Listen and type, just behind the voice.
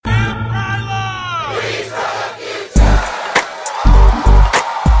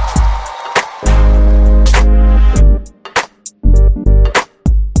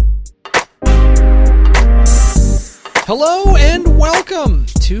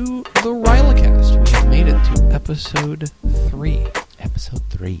to the Rylacast. We have made it to episode 3. Episode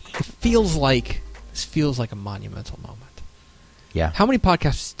 3. This feels like a monumental moment. Yeah. How many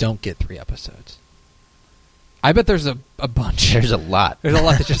podcasts don't get 3 episodes? I bet there's a bunch. There's a lot. There's a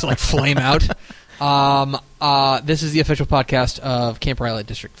lot that just flame out. This is the official podcast of Camp Riley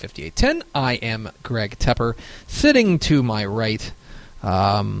District 5810. I am Greg Tepper. Sitting to my right,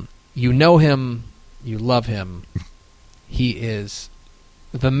 you know him, you love him. He is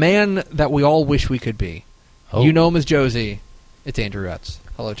the man that we all wish we could be. Oh. You know him as Josie. It's Andrew Rutz.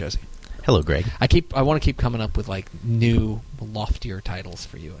 Hello, Josie. Hello, Greg. I want to keep coming up with new, loftier titles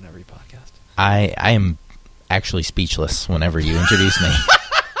for you in every podcast. I am actually speechless whenever you introduce me.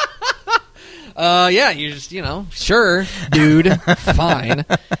 Yeah, you just, sure, dude, fine.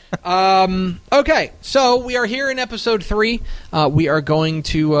 Okay, so we are here in episode 3. We are going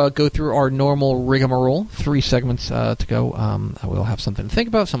to go through our normal rigmarole. 3 segments to go. We'll have something to think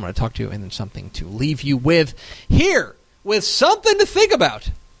about, someone to talk to, and then something to leave you with. Here, with something to think about,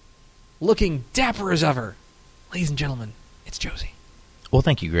 looking dapper as ever, ladies and gentlemen, it's Josie. Well,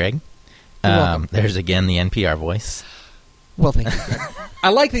 thank you, Greg. You're welcome. There's again the NPR voice. Well, thank you,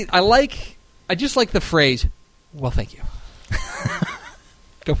 Greg. I just like the phrase, well, thank you.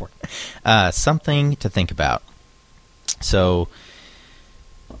 Go for it. Something to think about. So,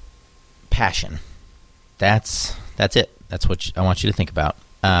 passion. That's it. That's what I want you to think about.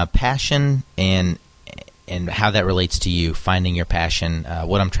 Passion and how that relates to you, finding your passion.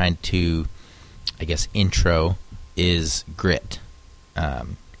 What I'm trying to, intro is grit.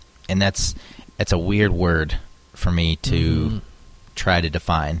 And that's a weird word for me to try to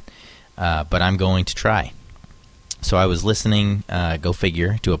define. But I'm going to try. So I was listening, go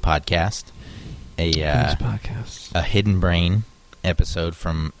figure, to a podcast, a Hidden Brain episode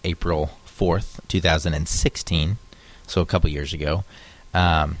from April 4th, 2016, so a couple years ago.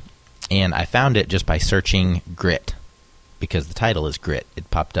 And I found it just by searching grit, because the title is Grit.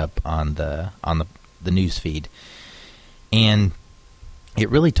 It popped up on the news feed. And it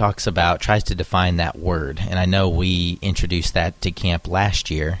really tries to define that word. And I know we introduced that to camp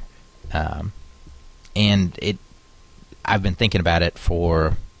last year. And I've been thinking about it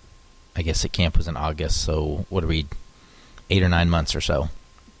for, I guess the camp was in August, so what are we, 8 or 9 months or so?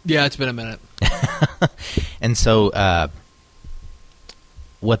 Yeah, it's been a minute. And so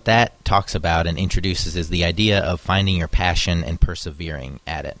what that talks about and introduces is the idea of finding your passion and persevering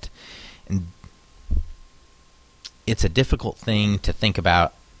at it. And it's a difficult thing to think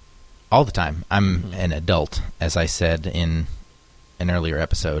about all the time. I'm an adult, as I said in an earlier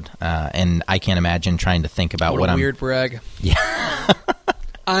episode, and I can't imagine trying to think about what I'm... weird brag. Yeah.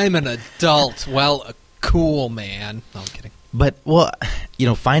 I'm an adult. Well, cool, man. No, I'm kidding. But,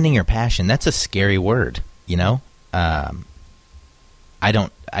 finding your passion, that's a scary word, I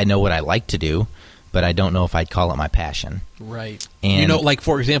know what I like to do, but I don't know if I'd call it my passion. Right. And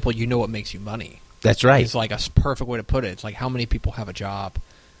for example, what makes you money. That's right. It's like a perfect way to put it. It's like how many people have a job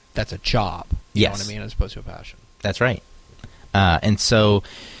that's a job, you know what I mean, as opposed to a passion. That's right. And so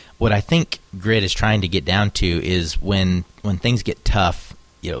what I think grit is trying to get down to is when things get tough,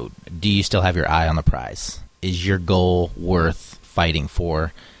 do you still have your eye on the prize? Is your goal worth fighting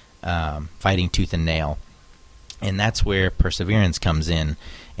for, fighting tooth and nail? And that's where perseverance comes in.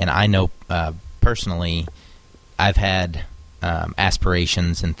 And I know personally I've had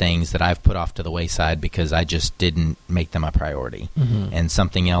aspirations and things that I've put off to the wayside because I just didn't make them a priority. Mm-hmm. And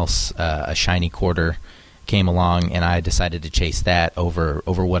something else, a shiny quarter, came along, and I decided to chase that over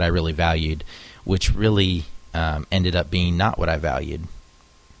what I really valued, which really ended up being not what I valued.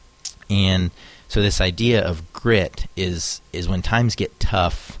 And so this idea of grit is when times get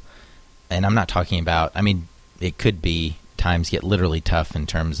tough, and I'm not talking about, it could be times get literally tough in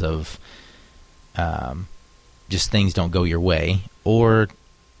terms of just things don't go your way, or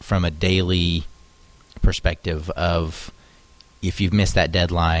from a daily perspective of if you've missed that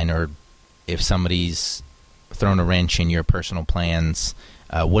deadline, or if somebody's thrown a wrench in your personal plans,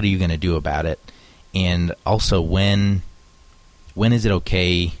 what are you going to do about it? And also, when is it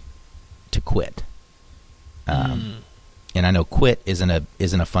okay to quit? And I know quit isn't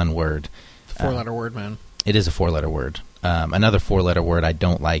a fun word. It's a 4-letter word, man. It is a 4-letter word. Another 4-letter word I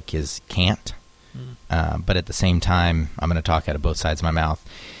don't like is can't. But at the same time, I'm going to talk out of both sides of my mouth.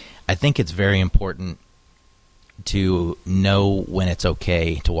 I think it's very important to know when it's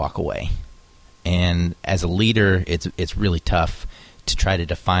okay to walk away. And as a leader, it's really tough to try to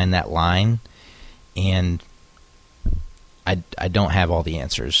define that line. And I don't have all the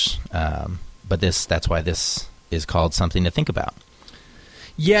answers. But that's why this is called Something to Think About.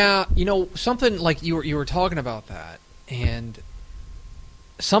 Yeah, something like you were talking about that, and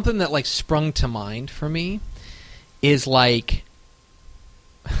something that like sprung to mind for me is like,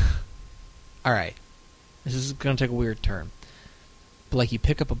 all right, this is going to take a weird turn, but like you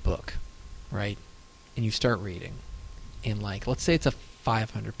pick up a book, right, and you start reading, and like let's say it's a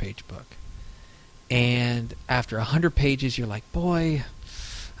 500-page book, and after 100 pages you're like, boy,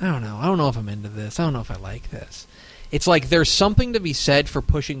 I don't know if I'm into this, I don't know if I like this. It's like there's something to be said for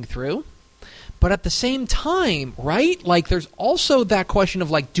pushing through, but at the same time, right, like there's also that question of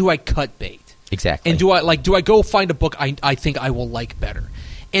like, do I cut bait? Exactly. And do I go find a book I think I will like better?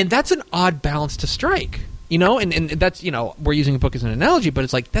 And that's an odd balance to strike, you know? And that's, you know, we're using a book as an analogy, but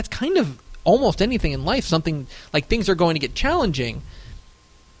it's like that's kind of almost anything in life. Something like things are going to get challenging.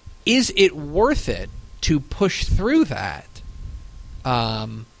 Is it worth it to push through that? I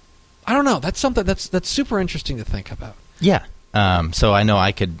don't know. That's something that's super interesting to think about. Yeah. So I know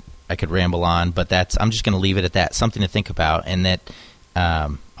I could ramble on, but I'm just going to leave it at that. Something to think about, and that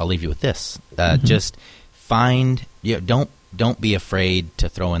I'll leave you with this. Just find, don't be afraid to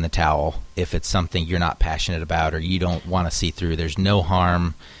throw in the towel if it's something you're not passionate about or you don't want to see through. There's no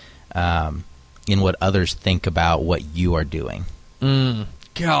harm in what others think about what you are doing.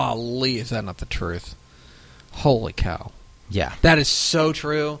 Golly, is that not the truth? Holy cow. Yeah. That is so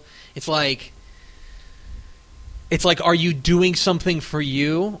true. It's like, are you doing something for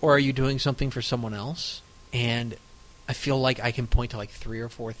you or are you doing something for someone else? And I feel like I can point to like 3 or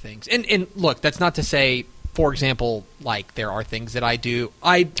 4 things. And look, that's not to say, for example, like there are things that I do.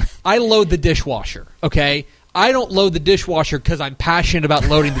 I load the dishwasher, okay? I don't load the dishwasher because I'm passionate about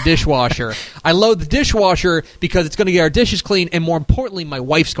loading the dishwasher. I load the dishwasher because it's going to get our dishes clean, and more importantly, my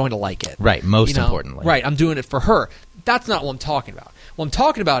wife's going to like it. Right, most importantly. Right, I'm doing it for her. That's not what I'm talking about. What I'm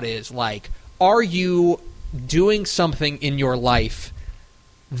talking about is, like, are you doing something in your life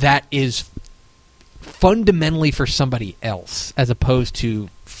that is fundamentally for somebody else as opposed to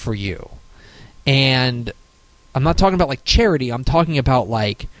for you? And I'm not talking about, like, charity. I'm talking about,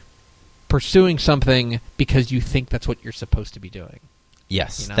 like, pursuing something because you think that's what you're supposed to be doing.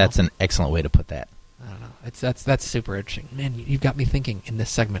 Yes, you know? That's an excellent way to put that. I don't know. That's super interesting. Man, you've got me thinking in this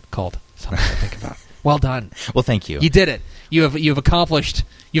segment called Something to Think About. Well done. Well, thank you. You did it. You've accomplished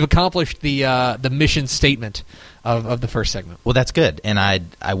the mission statement of the first segment. Well, that's good. And I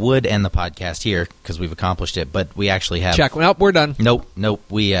would end the podcast here because we've accomplished it, but we actually have check. Nope, we're done. Nope.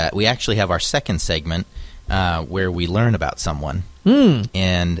 We actually have our second segment where we learn about someone.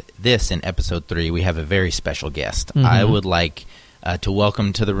 And this, in episode 3, we have a very special guest. Mm-hmm. I would like to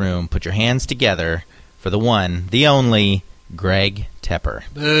welcome to the room, put your hands together for the one, the only, Greg Tepper.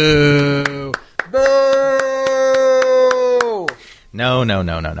 Boo! Boo!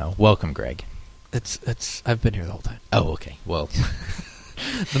 No. Welcome, Greg. I've been here the whole time. Oh, okay. Well,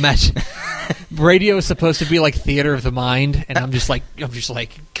 the match. Radio is supposed to be like theater of the mind, and I'm just like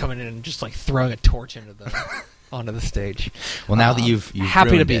coming in and just like throwing a torch onto the stage. Well, now that you've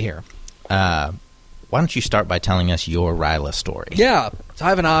happy to be here. Why don't you start by telling us your Ryla story? Yeah, so I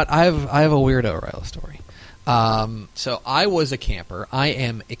have a weirdo Ryla story. So I was a camper. I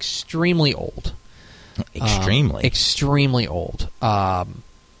am extremely old. Extremely old. Yeah.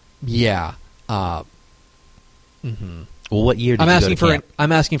 Mm-hmm. Well, what year did you go to camp?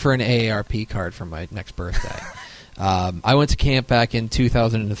 I'm asking for an AARP card for my next birthday. I went to camp back in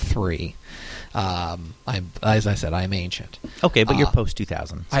 2003. As I said, I'm ancient. Okay, but you're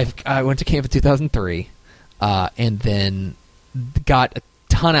post-2000. So. I went to camp in 2003, and then got a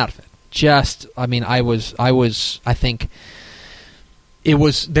ton out of it. I think it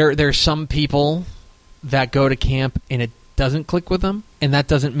was there's some people that go to camp and it doesn't click with them, and that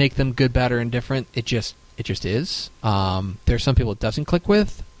doesn't make them good, bad, or indifferent. It just is. There's some people it doesn't click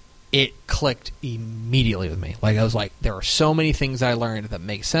with. It clicked immediately with me. Like, I was like, there are so many things I learned that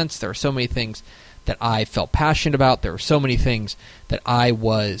make sense. There are so many things that I felt passionate about. There were so many things that I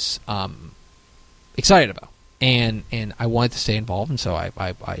was excited about. And I wanted to stay involved, and so I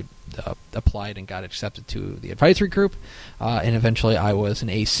applied and got accepted to the advisory group, and eventually I was an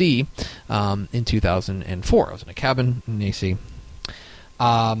AC in 2004. I was in a cabin in AC.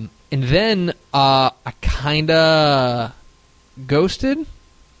 And then I kind of ghosted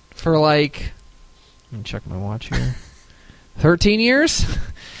for like, let me check my watch here, 13 years.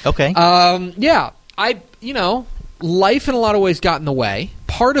 Okay. Yeah, life in a lot of ways got in the way.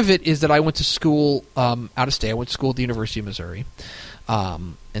 Part of it is that I went to school out of state. I went to school at the University of Missouri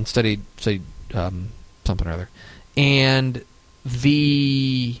and studied something or other. And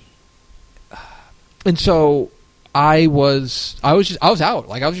so I was out.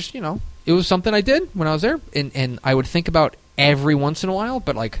 Like, I was just, it was something I did when I was there. And I would think about every once in a while,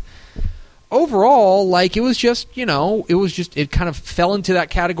 but like overall, like, it was just, it kind of fell into that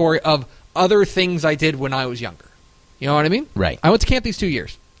category of other things I did when I was younger. You know what I mean? Right. I went to camp these 2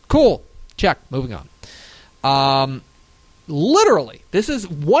 years. Cool. Check. Moving on. Literally, this is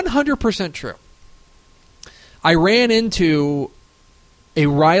 100% true. I ran into a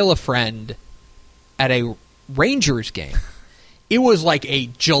Ryla friend at a Rangers game. It was like a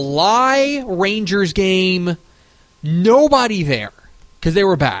July Rangers game. Nobody there because they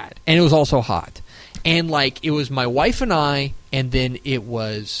were bad, and it was also hot. And like, it was my wife and I, and then it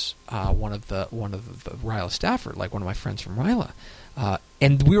was one of the Ryla staffer, like one of my friends from Ryla,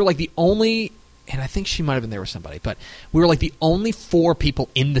 and we were like the only. And I think she might have been there with somebody, but we were like the only 4 people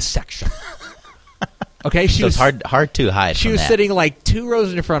in the section. Okay, So it's hard to hide. She from was that. sitting like 2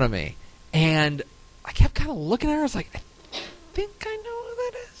 rows in front of me, and I kept kind of looking at her. I was like, I think I know who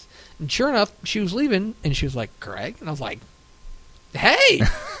that is. And sure enough, she was leaving, and she was like, Greg, and I was like, hey.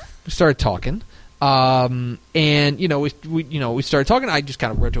 We started talking, and we started talking. I just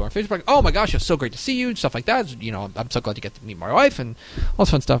kind of wrote to our Facebook, like, oh my gosh, it's so great to see you, and stuff like that. I'm so glad to get to meet my wife and all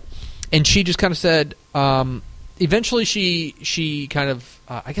this fun stuff. And she just kind of said, eventually she kind of,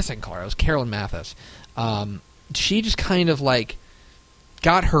 I guess I can call her, it was Carolyn Mathis. She just kind of like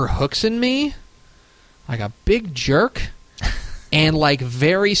got her hooks in me like a big jerk and like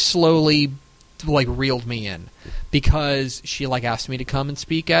very slowly like reeled me in because she like asked me to come and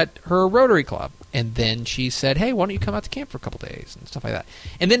speak at her Rotary Club. And then she said, hey, why don't you come out to camp for a couple days and stuff like that.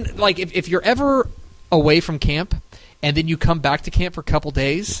 And then like if you're ever away from camp and then you come back to camp for a couple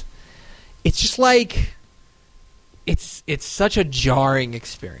days, it's just like it's such a jarring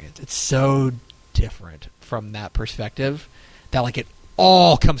experience. It's so different from that perspective that like it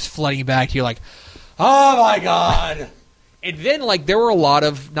all comes flooding back to you like, oh my god. And then like there were a lot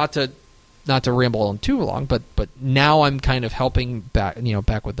of not to ramble on too long, but now I'm kind of helping back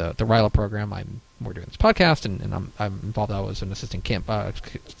with the Ryla program. We're doing this podcast, and I'm involved. I was an assistant camp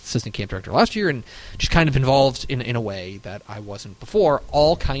director last year, and just kind of involved in a way that I wasn't before.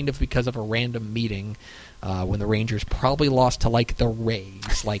 All kind of because of a random meeting when the Rangers probably lost to like the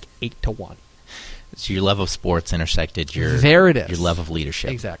Rays, like 8-1. So your love of sports intersected your love of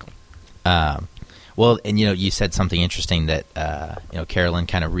leadership. Exactly. Well, and you said something interesting that Carolyn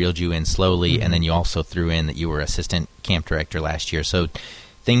kind of reeled you in slowly, Mm-hmm. and then you also threw in that you were assistant camp director last year. So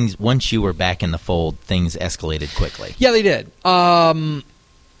things, once you were back in the fold, things escalated quickly. Yeah, they did.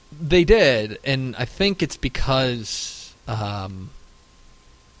 They did, and I think it's because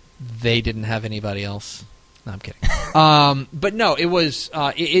they didn't have anybody else. No, I'm kidding. But no, it was.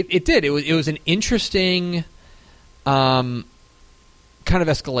 It did. It was an interesting kind of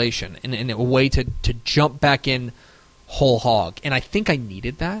escalation and a way to jump back in whole hog. And I think I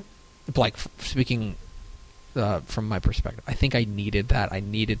needed that. Like, speaking from my perspective, I think I needed that. I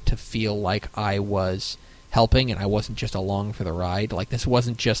needed to feel like I was helping and I wasn't just along for the ride. Like, this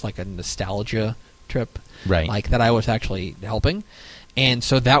wasn't just like a nostalgia trip. Right. Like, that I was actually helping. And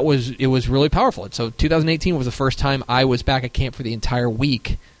so it was really powerful. And so 2018 was the first time I was back at camp for the entire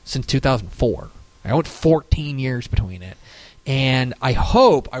week since 2004. I went 14 years between it. And I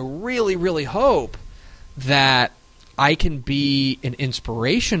really, really hope that I can be an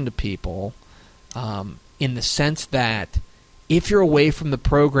inspiration to people in the sense that if you're away from the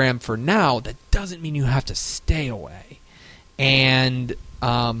program for now, that doesn't mean you have to stay away. And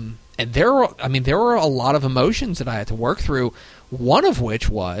there were a lot of emotions that I had to work through, one of which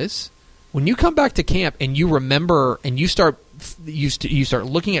was when you come back to camp and you remember and you start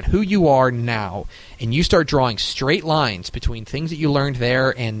looking at who you are now, and you start drawing straight lines between things that you learned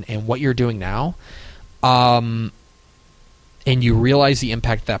there and what you're doing now, and you realize the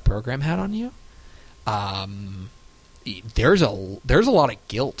impact that program had on you. There's a lot of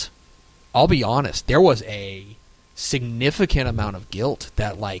guilt. I'll be honest. There was a significant amount of guilt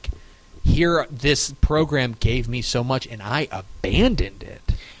that, like, here this program gave me so much, and I abandoned it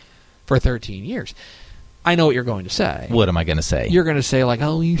for 13 years. I know what you're going to say. What am I going to say? You're going to say, like,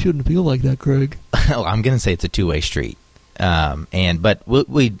 oh, you shouldn't feel like that, Craig. I'm going to say it's a two-way street. But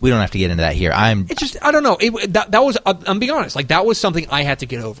we don't have to get into that here. It's just, I don't know. That was, I'm being honest, like, that was something I had to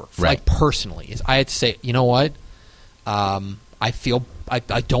get over, right. Like, personally. Is I had to say, you know what? I feel, I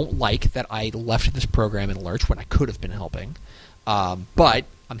don't like that I left this program in a lurch when I could have been helping. But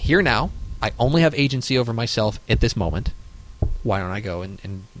I'm here now. I only have agency over myself at this moment. Why don't I go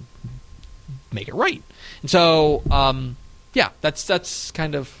and make it right? And so, yeah, that's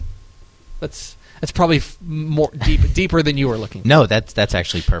probably more deeper than you were looking for. No, that's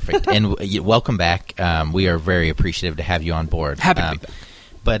actually perfect. And welcome back. We are very appreciative to have you on board. Happy to be back.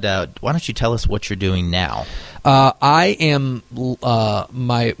 But why don't you tell us what you're doing now? I am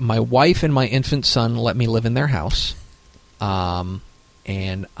my wife and my infant son let me live in their house, and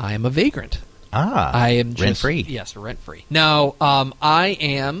I am a vagrant. I am rent free. Yes, rent free. No, I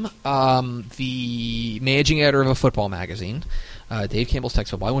am the managing editor of a football magazine, Dave Campbell's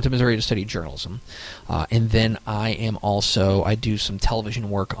Text Football. I went to Missouri to study journalism, and then I do some television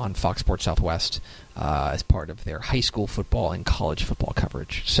work on Fox Sports Southwest as part of their high school football and college football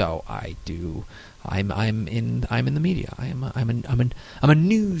coverage. So I'm in the media. I'm a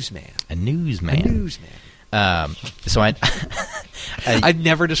newsman. A newsman. So I've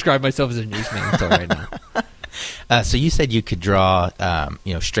never described myself as a newsman until right now. So you said you could draw,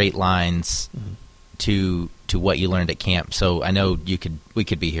 straight lines to what you learned at camp. So I know we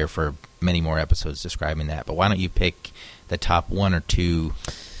could be here for many more episodes describing that. But why don't you pick the top one or two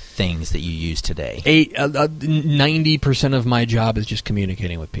things that you use today? 90% of my job is just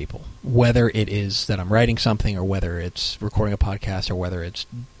communicating with people, whether it is that I'm writing something or whether it's recording a podcast or whether it's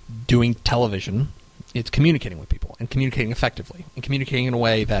doing television. It's communicating with people and communicating effectively and communicating in a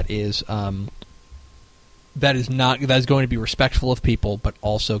way that is going to be respectful of people, but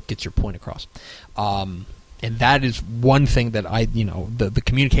also gets your point across. And that is one thing that the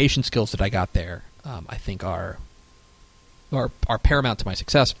communication skills that I got there, I think are paramount to my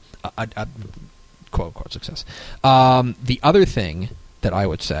success, quote unquote success. The other thing that I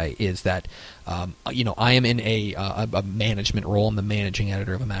would say is that I am in a management role. I'm the managing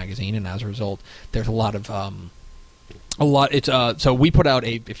editor of a magazine, and as a result, there's a lot. So we put out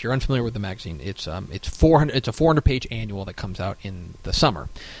if you're unfamiliar with the magazine, it's a 400-page annual that comes out in the summer.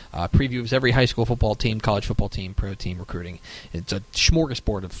 Previews every high school football team, college football team, pro team, recruiting. It's a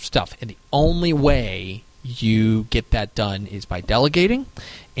smorgasbord of stuff, and the only way you get that done is by delegating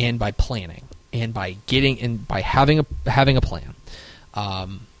and by planning and by having a plan.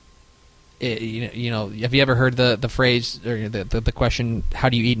 Have you ever heard the phrase or the question, how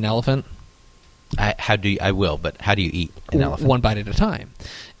do you eat an elephant? I will, but how do you eat an elephant? One bite at a time.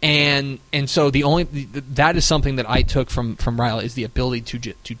 And so that is something that I took from Riley, is the ability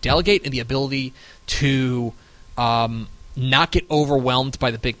to delegate and the ability to not get overwhelmed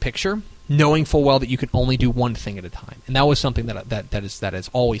by the big picture, knowing full well that you can only do one thing at a time. And that was something that has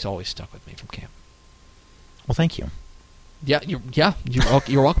always stuck with me from camp. Well, thank you. Yeah, you're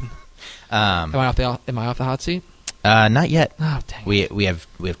welcome. Am I off the hot seat? Not yet. Oh, dang. We have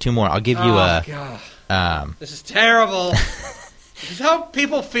two more. I'll give you God. This is terrible. This is how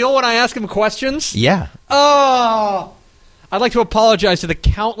people feel when I ask them questions? Yeah. Oh! I'd like to apologize to the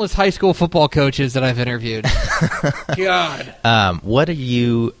countless high school football coaches that I've interviewed. God. What are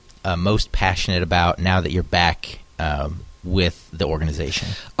you most passionate about now that you're back with the organization?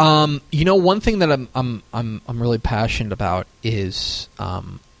 One thing that I'm really passionate about is I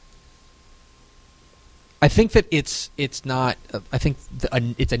think that it's not. I think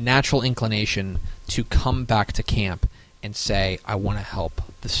it's a natural inclination to come back to camp and say, I want to help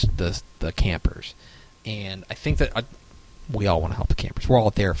the campers, and I think that we all want to help the campers. We're all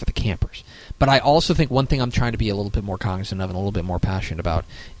there for the campers, but I also think one thing I'm trying to be a little bit more cognizant of and a little bit more passionate about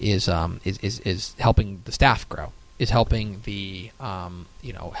is helping the staff grow. Is helping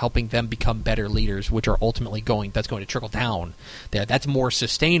helping them become better leaders, which are ultimately that's going to trickle down. That's more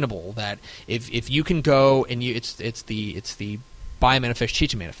sustainable. That if you can go and it's the buy a man a fish,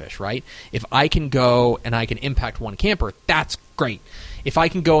 teach a man a fish, right? If I can go and I can impact one camper, that's great. If I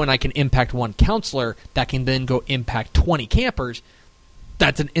can go and I can impact one counselor, that can then go impact 20 campers.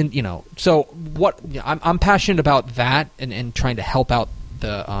 That's So I'm passionate about that and trying to help out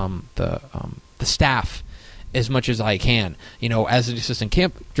the staff as much as I can. As an assistant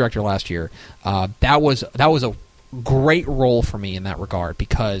camp director last year, that was a great role for me in that regard,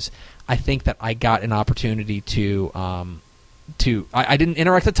 because I think that I got an opportunity to I didn't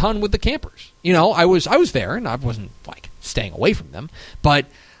interact a ton with the campers. I was there and I wasn't like staying away from them, but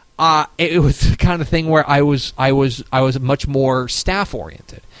it was the kind of thing where I was much more staff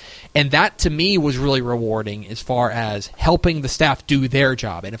oriented. And that, to me, was really rewarding as far as helping the staff do their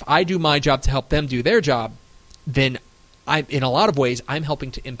job. And if I do my job to help them do their job, then in a lot of ways, I'm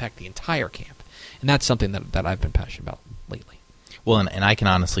helping to impact the entire camp. And that's something that I've been passionate about lately. Well, and I can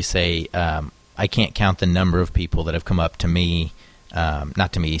honestly say I can't count the number of people that have come up to me,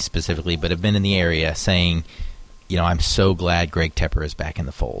 not to me specifically, but have been in the area saying, I'm so glad Greg Tepper is back in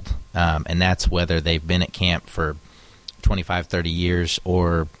the fold. And that's whether they've been at camp for 25, 30 years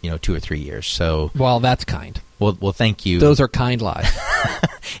or 2 or 3 years. So, well, that's kind. Well, thank you. Those are kind lies.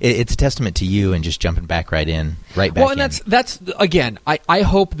 It's a testament to you and just jumping back right in. Well, and that's again. I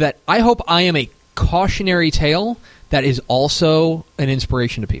hope I am a cautionary tale that is also an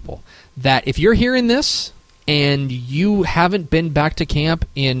inspiration to people. That if you're hearing this and you haven't been back to camp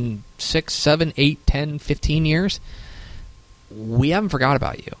in 6, 7, 8, 10, 15 years, we haven't forgot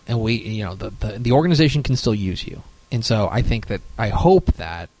about you. And the organization can still use you. And so I hope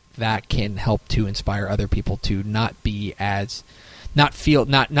that can help to inspire other people to not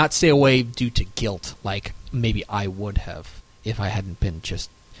stay away due to guilt like maybe I would have if I hadn't been just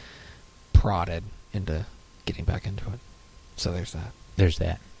prodded into getting back into it. So there's that. There's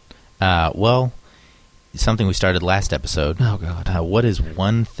that. Well, something we started last episode. Oh, God. What is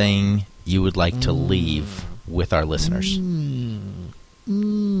one thing you would like to leave with our listeners?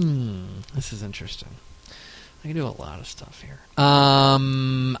 This is interesting. I can do a lot of stuff here. I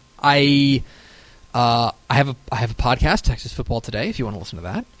have a podcast, Texas Football Today, if you want to listen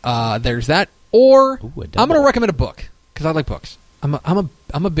to that. There's that. Or I'm going to recommend a book because I like books. I'm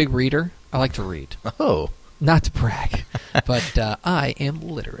a big reader. I like to read. Oh. Not to brag, but I am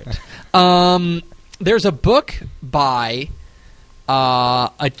literate. There's a book by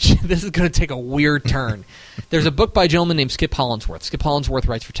this is going to take a weird turn. There's a book by a gentleman named Skip Hollandsworth. Skip Hollandsworth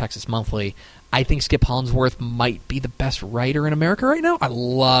writes for Texas Monthly. I think Skip Hollandsworth might be the best writer in America right now. I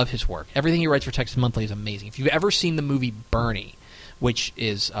love his work. Everything he writes for Texas Monthly is amazing. If you've ever seen the movie Bernie, which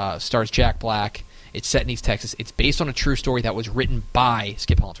is stars Jack Black, it's set in East Texas. It's based on a true story that was written by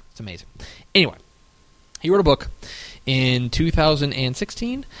Skip Hollandsworth. It's amazing. Anyway, he wrote a book in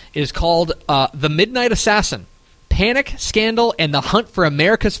 2016. It is called The Midnight Assassin, Panic, Scandal, and the Hunt for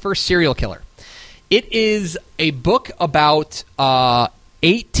America's First Serial Killer. It is a book about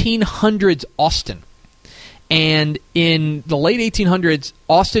 1800s Austin. And in the late 1800s,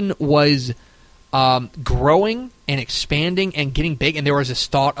 Austin was growing and expanding and getting big. And there was this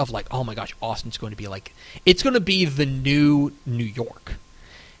thought of like, oh my gosh, Austin's going to be like, it's going to be the new New York.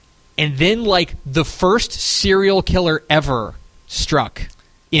 And then like the first serial killer ever struck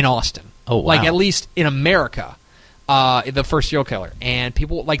in Austin. Oh, wow. Like at least in America, the first serial killer. And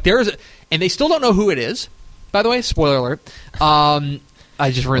people like and they still don't know who it is. By the way, spoiler alert. I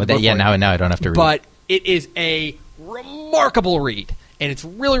just read the book. Yeah, now I don't have to read. But it is a remarkable read, and it's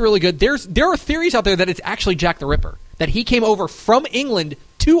really, really good. There are theories out there that it's actually Jack the Ripper, that he came over from England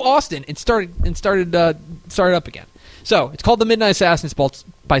to Austin and started up again. So it's called The Midnight Assassin. It's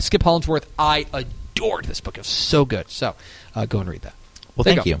by Skip Hollandsworth. I adored this book. It was so good. So go and read that. Well,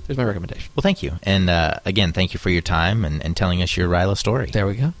 thank you. There's my recommendation. Well, thank you. And again, thank you for your time and telling us your Ryla story. There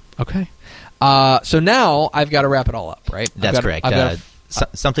we go. Okay. So now I've got to wrap it all up, right? That's correct.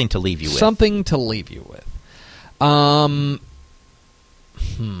 Something to leave you with. Something to leave you with. There's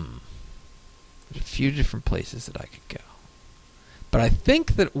a few different places that I could go. But I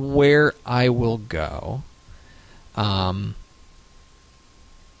think that where I will go...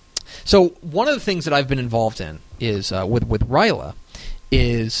 So one of the things that I've been involved in is with Ryla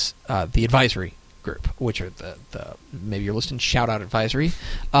is the advisory group, which are the maybe you're listening, Shout Out Advisory.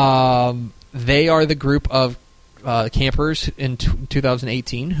 They are the group of campers in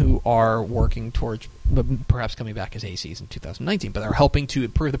 2018 who are working towards perhaps coming back as ACs in 2019, but are helping to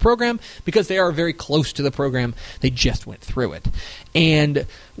improve the program because they are very close to the program. They just went through it. And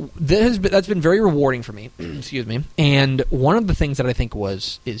that's been very rewarding for me. Excuse me. And one of the things that I think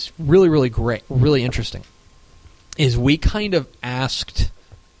is really, really great, really interesting, is we kind of asked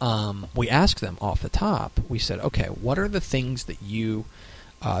them off the top. We said, okay, what are the things that you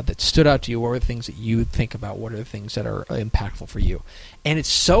that stood out to you? What are the things that you think about? What are the things that are impactful for you? And it's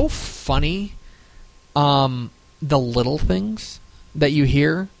so funny, the little things that you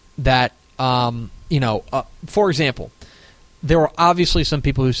hear that, for example, there were obviously some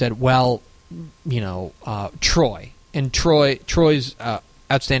people who said, well, Troy's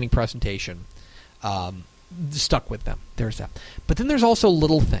outstanding presentation stuck with them. There's that. But then there's also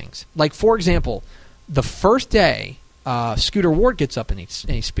little things. Like, for example, the first day, Scooter Ward gets up and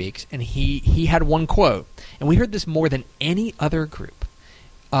he speaks, and he had one quote, and we heard this more than any other group,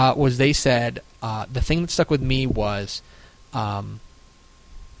 was they said, the thing that stuck with me was, oh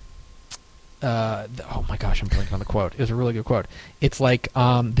my gosh, I'm blanking on the quote. It was a really good quote. It's like,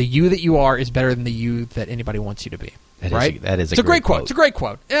 the you that you are is better than the you that anybody wants you to be. Right? That is a great quote. It's a great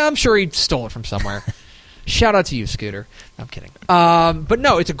quote. Yeah, I'm sure he stole it from somewhere. Shout out to you, Scooter. No, I'm kidding. But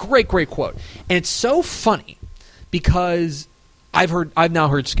no, it's a great, great quote. And it's so funny because I've now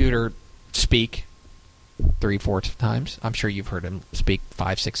heard Scooter speak 3-4 times. I'm sure you've heard him speak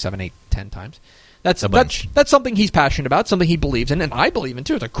 5, 6, 7, 8, 10 times. That's something he's passionate about, something he believes in, and I believe in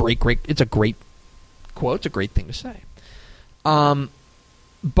too. It's a great quote. It's a great thing to say.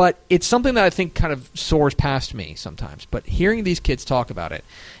 But it's something that I think kind of soars past me sometimes. But hearing these kids talk about it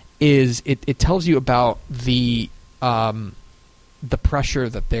it tells you about the the pressure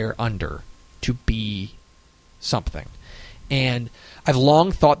that they're under to be something. And I've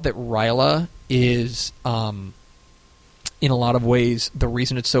long thought that Ryla is, in a lot of ways, the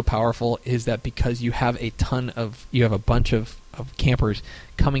reason it's so powerful is that because you have a bunch of campers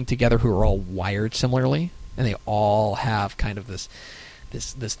coming together who are all wired similarly, and they all have kind of this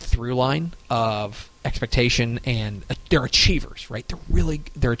through line of expectation, and they're achievers, right?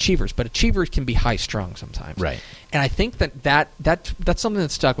 They're achievers, but achievers can be high strung sometimes, Right? And I think that's something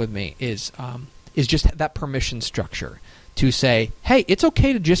that stuck with me is just that permission structure to say, hey, it's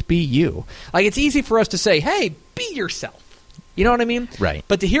okay to just be you. Like, it's easy for us to say, hey, be yourself. You know what I mean? Right.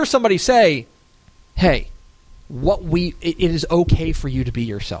 But to hear somebody say, hey, it is okay for you to be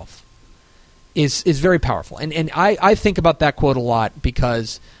yourself is very powerful. And I think about that quote a lot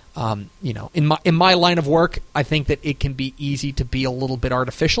because, in my line of work, I think that it can be easy to be a little bit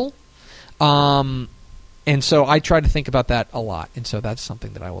artificial. And so I try to think about that a lot. And so that's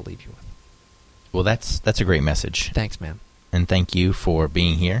something that I will leave you with. Well, that's a great message. Thanks, man. And thank you for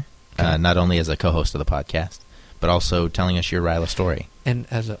being here, Okay. not only as a co-host of the podcast, but also telling us your Ryla story. And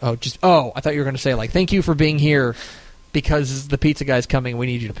I thought you were going to say, like, thank you for being here because the pizza guy's coming. We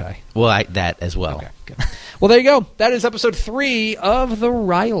need you to pay. Well, that as well. Okay, good. Well, there you go. That is episode 3 of the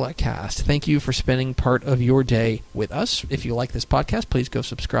Ryla Cast. Thank you for spending part of your day with us. If you like this podcast, please go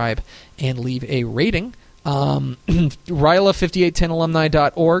subscribe and leave a rating.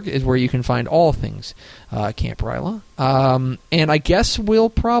 Ryla5810alumni.org is where you can find all things Camp Ryla. And I guess we'll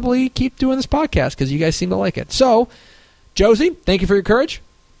probably keep doing this podcast because you guys seem to like it. So, Josie, thank you for your courage.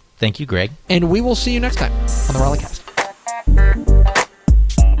 Thank you, Greg. And we will see you next time on the Ryla Cast.